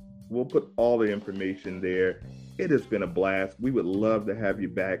we'll put all the information there. It has been a blast. We would love to have you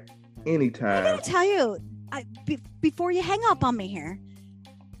back anytime. I gotta tell you, before you hang up on me here,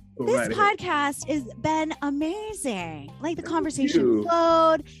 this podcast has been amazing. Like the conversation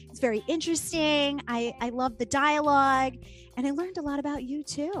flowed. It's very interesting. I love the dialogue, and I learned a lot about you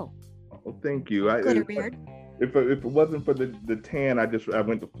too. Oh, thank you. Glitterbeard. If it wasn't for the tan, I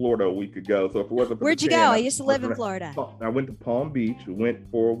went to Florida a week ago. So if it wasn't for where'd you go? I used to live in Florida. I went to Palm Beach.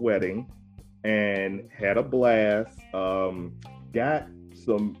 Went for a wedding, and had a blast. Got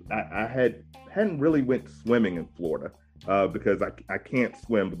some. I hadn't really went swimming in Florida. Because I can't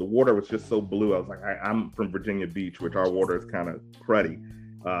swim, but the water was just so blue. I was like, I'm from Virginia Beach, which our water is kind of cruddy.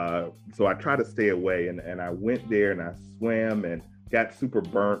 So I try to stay away, and I went there and I swam and got super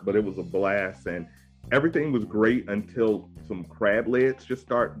burnt, but it was a blast. And everything was great until some crab legs just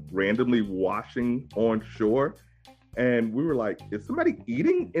start randomly washing on shore. And we were like, is somebody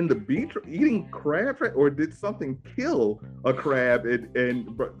eating in the beach or eating crabs? Or did something kill a crab?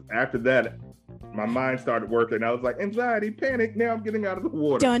 And after that, my mind started working. I was like, anxiety, panic. Now I'm getting out of the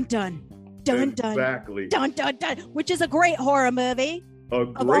water. Dun, dun, dun, exactly. Dun, dun, dun. Which is a great horror movie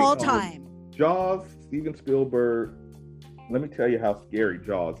of all time. Jaws, Steven Spielberg. Let me tell you how scary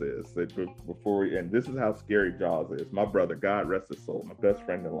Jaws is. And this is how scary Jaws is. My brother, God rest his soul, my best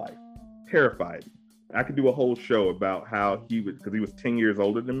friend in life, terrified. I could do a whole show about how he was, because he was 10 years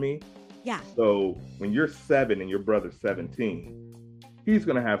older than me. Yeah. So when you're 7 and your brother's 17, he's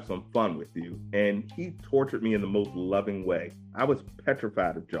going to have some fun with you. And he tortured me in the most loving way. I was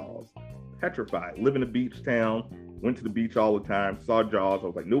petrified of Jaws. Petrified. Live in a beach town, went to the beach all the time, saw Jaws. I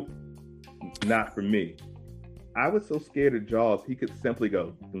was like, nope, not for me. I was so scared of Jaws, he could simply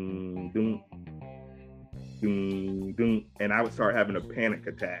go, doom, doom, doom, doom, and I would start having a panic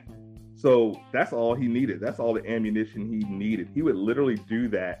attack. So that's all he needed. That's all the ammunition he needed. He would literally do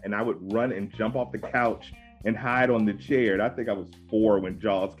that, and I would run and jump off the couch and hide on the chair. And I think I was 4 when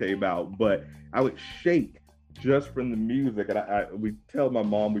Jaws came out, but I would shake just from the music. And we tell my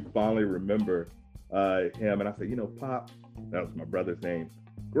mom we finally remember him, and I said, you know, Pop, that was my brother's name,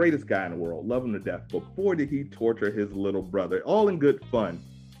 greatest guy in the world, love him to death, but boy did he torture his little brother, all in good fun.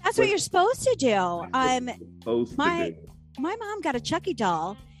 That's what you're supposed to do. My mom got a Chucky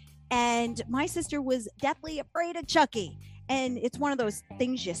doll, and my sister was deathly afraid of Chucky. And it's one of those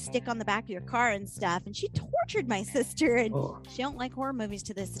things you stick on the back of your car and stuff. And she tortured my sister, and she don't like horror movies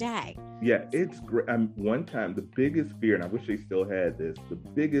to this day. Yeah, it's great. One time, the biggest fear, and I wish they still had this, the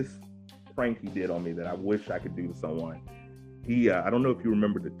biggest prank he did on me that I wish I could do to someone. He, I don't know if you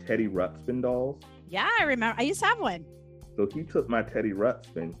remember the Teddy Ruxpin dolls. Yeah, I remember. I used to have one. So he took my Teddy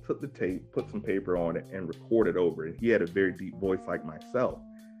Ruxpin, took the tape, put some paper on it, and recorded over it. He had a very deep voice like myself.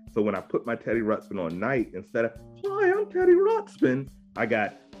 So when I put my Teddy Ruxpin on night, instead of, hi, I'm Teddy Ruxpin, I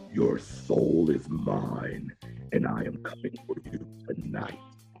got, your soul is mine, and I am coming for you tonight.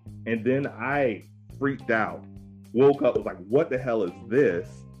 And then I freaked out, woke up, was like, what the hell is this?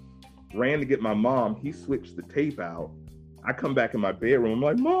 Ran to get my mom. He switched the tape out. I come back in my bedroom. I'm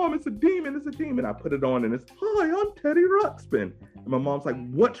like, Mom, it's a demon. It's a demon. I put it on, and it's, hi, I'm Teddy Ruxpin. And my mom's like,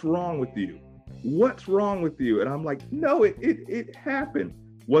 what's wrong with you? What's wrong with you? And I'm like, no, it happened.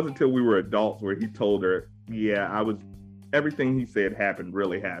 Wasn't until we were adults where he told her, yeah, everything he said happened,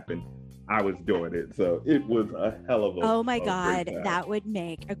 really happened. I was doing it. So it was a hell of a Oh my God, that would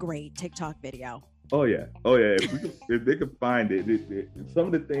make a great TikTok video. Oh yeah. If they could find it, some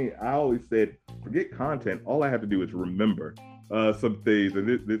of the things I always said, forget content. All I have to do is remember some things. And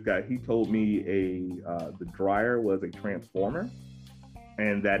this guy, he told me the dryer was a transformer,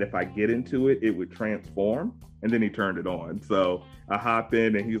 and that if I get into it, it would transform. And then he turned it on. So I hop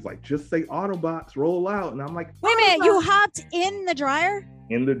in, and he was like, just say Autobots, roll out. And I'm like, wait a minute, you hopped in the dryer?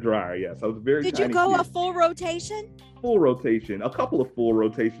 In the dryer, yes. I was very Did you go a full rotation? Full rotation, a couple of full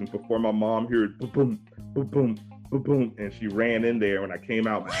rotations before my mom heard boom, boom, boom, boom, boom, and she ran in there. When I came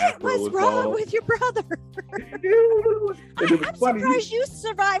out, my afro was wrong with your brother? I'm surprised you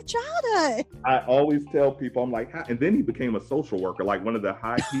survived childhood. I always tell people, I'm like, and then he became a social worker, like one of the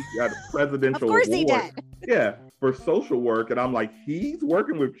he got a presidential award. Of course he did. Yeah, for social work, and I'm like, he's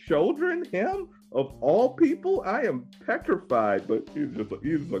working with children, him? Of all people, I am petrified. But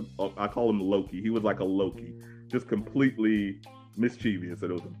I call him Loki. He was like a Loki, just completely mischievous,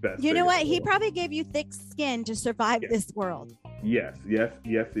 and it was the best. You know what? He probably gave you thick skin to survive this world. Yes,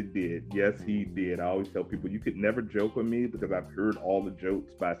 it did. Yes, he did. I always tell people, you could never joke with me because I've heard all the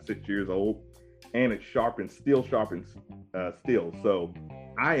jokes by 6 years old, and it sharpens steel. So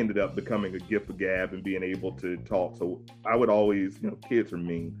I ended up becoming a gift of gab and being able to talk. So I would always, kids are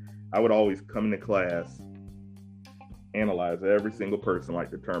mean. I would always come into class, analyze every single person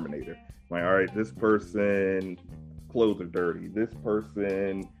like the Terminator. Like, all right, this person, clothes are dirty. This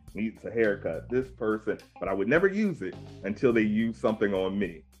person needs a haircut. This person, but I would never use it until they use something on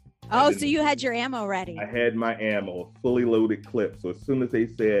me. Oh, so you had your ammo ready. I had my ammo, fully loaded clip. So as soon as they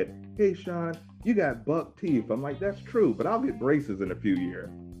said, hey, Sean, you got buck teeth, I'm like, that's true, but I'll get braces in a few years.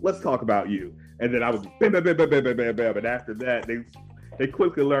 Let's talk about you. And then I was bam, bam, bam, bam, bam, bam, bam. And after that, they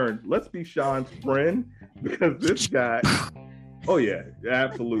quickly learned, let's be Sean's friend, because this guy, oh yeah,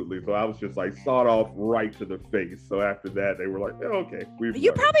 absolutely. So I was just like sawed off right to the face. So after that, they were like, oh, okay.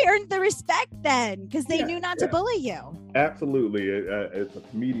 You probably earned the respect then, because they knew not to bully you. Absolutely. It's a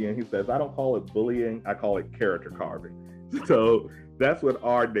comedian. He says, I don't call it bullying, I call it character carving. So that's what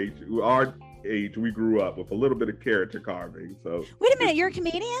our age we grew up with, a little bit of character carving. So wait a minute, you're a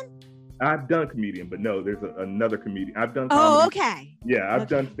comedian? I've done comedian, but no, there's another comedian. I've done comedy. Oh, okay. Yeah, I've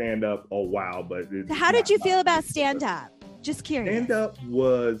done stand-up a while, but how did you feel about stand-up? Just curious. Stand-up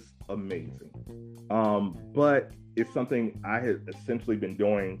was amazing. But it's something I had essentially been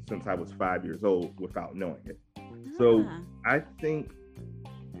doing since I was 5 years old without knowing it. So I think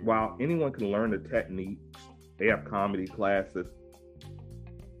while anyone can learn the techniques, they have comedy classes,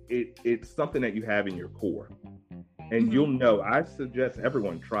 it's something that you have in your core. And you'll know, I suggest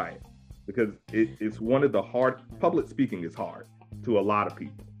everyone try it, because it's one of the public speaking is hard to a lot of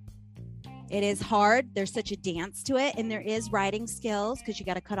people. It is hard. There's such a dance to it, and there is writing skills because you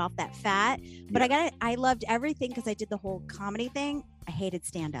got to cut off that fat. But I loved everything because I did the whole comedy thing. I hated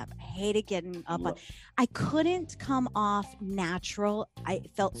stand up. I hated getting up on. I couldn't come off natural. I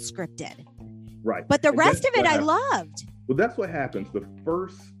felt scripted. Right. But the rest of it I loved. Well, that's what happens. The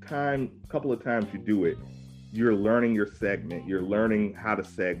first couple of times you do it, you're learning your segment. You're learning how to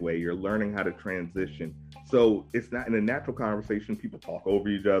segue. You're learning how to transition. So it's not in a natural conversation. People talk over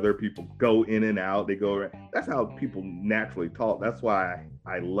each other. People go in and out. They go around. That's how people naturally talk. That's why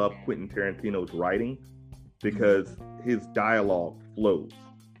I love Quentin Tarantino's writing, because his dialogue flows.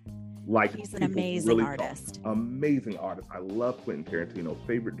 Like, he's an amazing really artist. Amazing artist. I love Quentin Tarantino,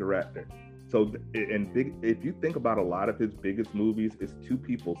 favorite director. So, if you think about a lot of his biggest movies, it's two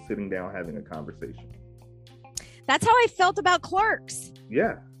people sitting down having a conversation. That's how I felt about Clerks.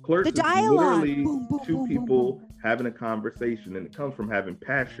 Yeah. Clerks the dialogue. Is literally boom, boom, two boom, people boom, boom. having a conversation, and it comes from having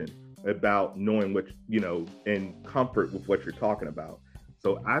passion about knowing what, and comfort with what you're talking about.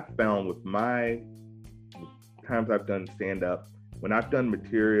 So I found with my times I've done stand up, when I've done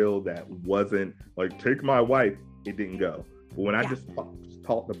material that wasn't like Take My Wife, it didn't go. But when I just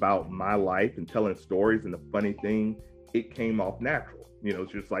talked about my life and telling stories, and the funny thing, it came off natural.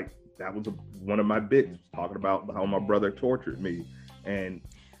 It's just like, that was one of my bits, talking about how my brother tortured me. And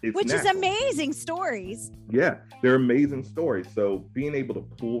which natural. Is amazing stories. Yeah, they're amazing stories. So being able to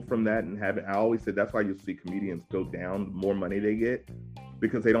pull from that and I always said that's why you'll see comedians go down the more money they get,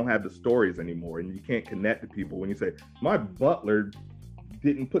 because they don't have the stories anymore, and you can't connect to people when you say, my butler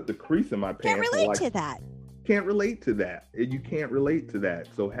didn't put the crease in my pants. Can't relate to that. Can't relate to that. You can't relate to that.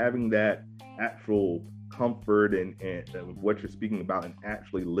 So having that actual comfort and what you're speaking about and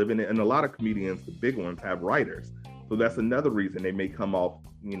actually living it, and a lot of comedians, the big ones, have writers. So that's another reason they may come off,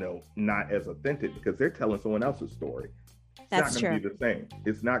 not as authentic, because they're telling someone else's story. That's true. It's not going to be the same.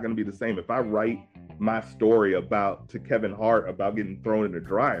 It's not going to be the same. If I write my story to Kevin Hart about getting thrown in the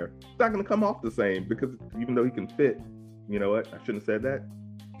dryer, it's not going to come off the same, because even though he can fit, you know what? I shouldn't have said that.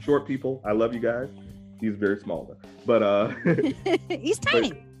 Short people, I love you guys. He's very small though, but he's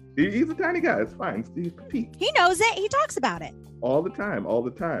tiny. He's a tiny guy. It's fine. He's petite. He knows it. He talks about it all the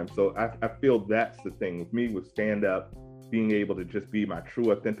time. So I feel that's the thing with me with stand up, being able to just be my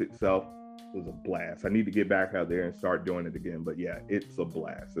true authentic self was a blast. I need to get back out there and start doing it again. But yeah, it's a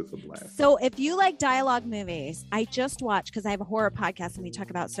blast. So if you like dialogue movies, I just watched, because I have a horror podcast and we talk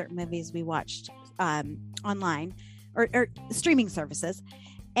about certain movies we watched online or streaming services.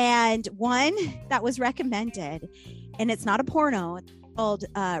 And one that was recommended, and it's not a porno, it's called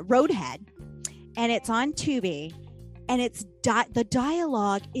Roadhead, and it's on Tubi, and it's the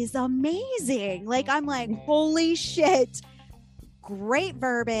dialogue is amazing. Like, I'm like, holy shit, great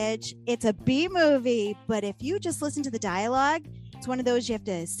verbiage. It's a B movie, but if you just listen to the dialogue, it's one of those you have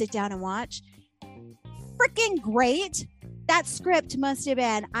to sit down and watch. Freaking great. That script must have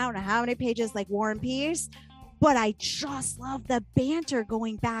been, I don't know how many pages, like War and Peace. But I just love the banter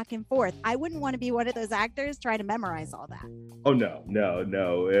going back and forth. I wouldn't want to be one of those actors trying to memorize all that. Oh, no.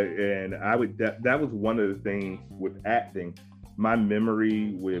 And I would, that was one of the things with acting, my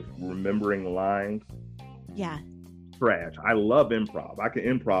memory with remembering lines. Yeah. Trash. I love improv. I can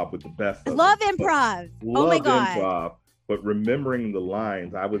improv with the best. I love improv. Oh my God. Improv, but remembering the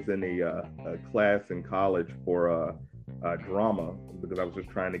lines, I was in a class in college for drama, because I was just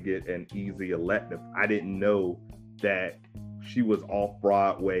trying to get an easy elective. I didn't know that she was off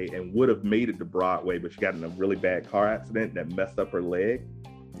Broadway and would have made it to Broadway, but she got in a really bad car accident that messed up her leg.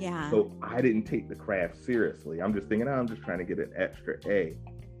 Yeah. So I didn't take the craft seriously. I'm just thinking, I'm just trying to get an extra A.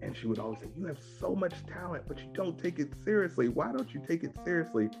 And she would always say, you have so much talent, but you don't take it seriously. Why don't you take it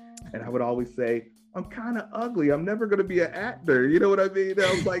seriously? And I would always say, I'm kind of ugly. I'm never going to be an actor. You know what I mean? And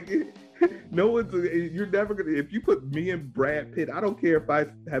I was like, you're never going to, if you put me and Brad Pitt, I don't care if I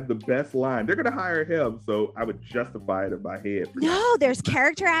have the best line, they're going to hire him. So I would justify it in my head. No, there's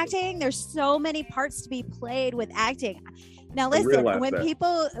character acting. There's so many parts to be played with acting. Now, listen, when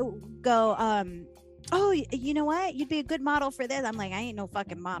people go, oh, you know what? You'd be a good model for this. I'm like, I ain't no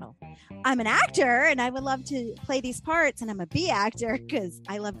fucking model. I'm an actor and I would love to play these parts, and I'm a B actor because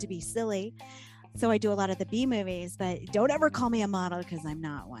I love to be silly. So I do a lot of the B movies, but don't ever call me a model because I'm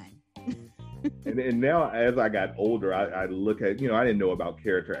not one. and now as I got older, I look at, I didn't know about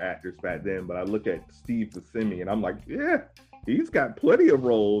character actors back then, but I look at Steve Buscemi and I'm like, yeah, he's got plenty of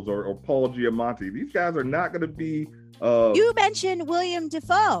roles, or Paul Giamatti. These guys are not going to be. You mentioned William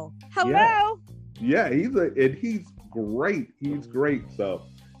Dafoe. Hello. Yeah, he's great. He's great. So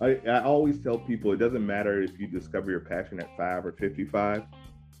I always tell people, it doesn't matter if you discover your passion at 5 or 55.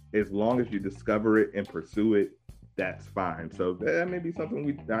 As long as you discover it and pursue it, that's fine. So that may be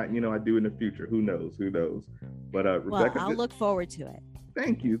something I do in the future. Who knows? But Rebecca, I'll look forward to it.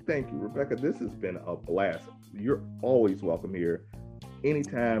 Thank you, Rebecca. This has been a blast. You're always welcome here.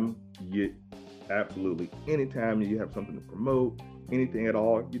 Anytime you have something to promote, anything at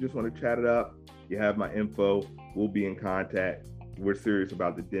all, you just want to chat it up, you have my info. We'll be in contact. We're serious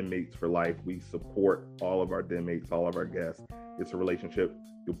about the Den Mates for life. We support all of our Den Mates, all of our guests. It's a relationship.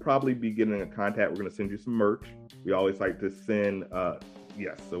 You'll probably be getting in contact. We're going to send you some merch. We always like to send,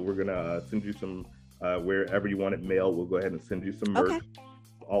 so we're going to send you some, wherever you want it mailed. We'll go ahead and send you some merch. Okay.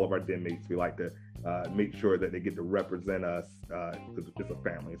 All of our Den Mates, we like to make sure that they get to represent us, because it's a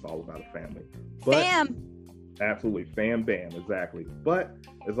family. It's all about a family. Fam! Absolutely. Fam, bam, exactly. But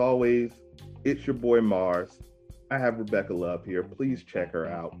as always, it's your boy Mars. I have Rebecca Love here. Please check her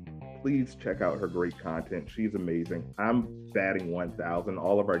out. Please check out her great content. She's amazing. I'm batting 1,000.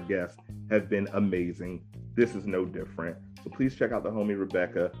 All of our guests have been amazing. This is no different. So please check out the homie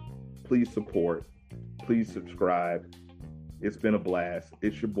Rebecca. Please support. Please subscribe. It's been a blast.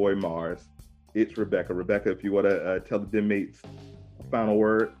 It's your boy Mars. It's Rebecca. Rebecca, if you want to tell the Den Mates a final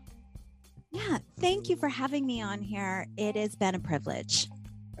word. Yeah, thank you for having me on here. It has been a privilege.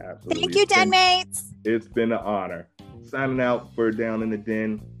 Absolutely. Thank you, Den Mates. It's been an honor. Signing out for Down in the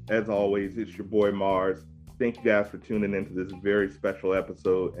Den. As always, it's your boy Mars. Thank you guys for tuning into this very special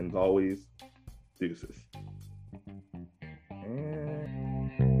episode. And as always, deuces. And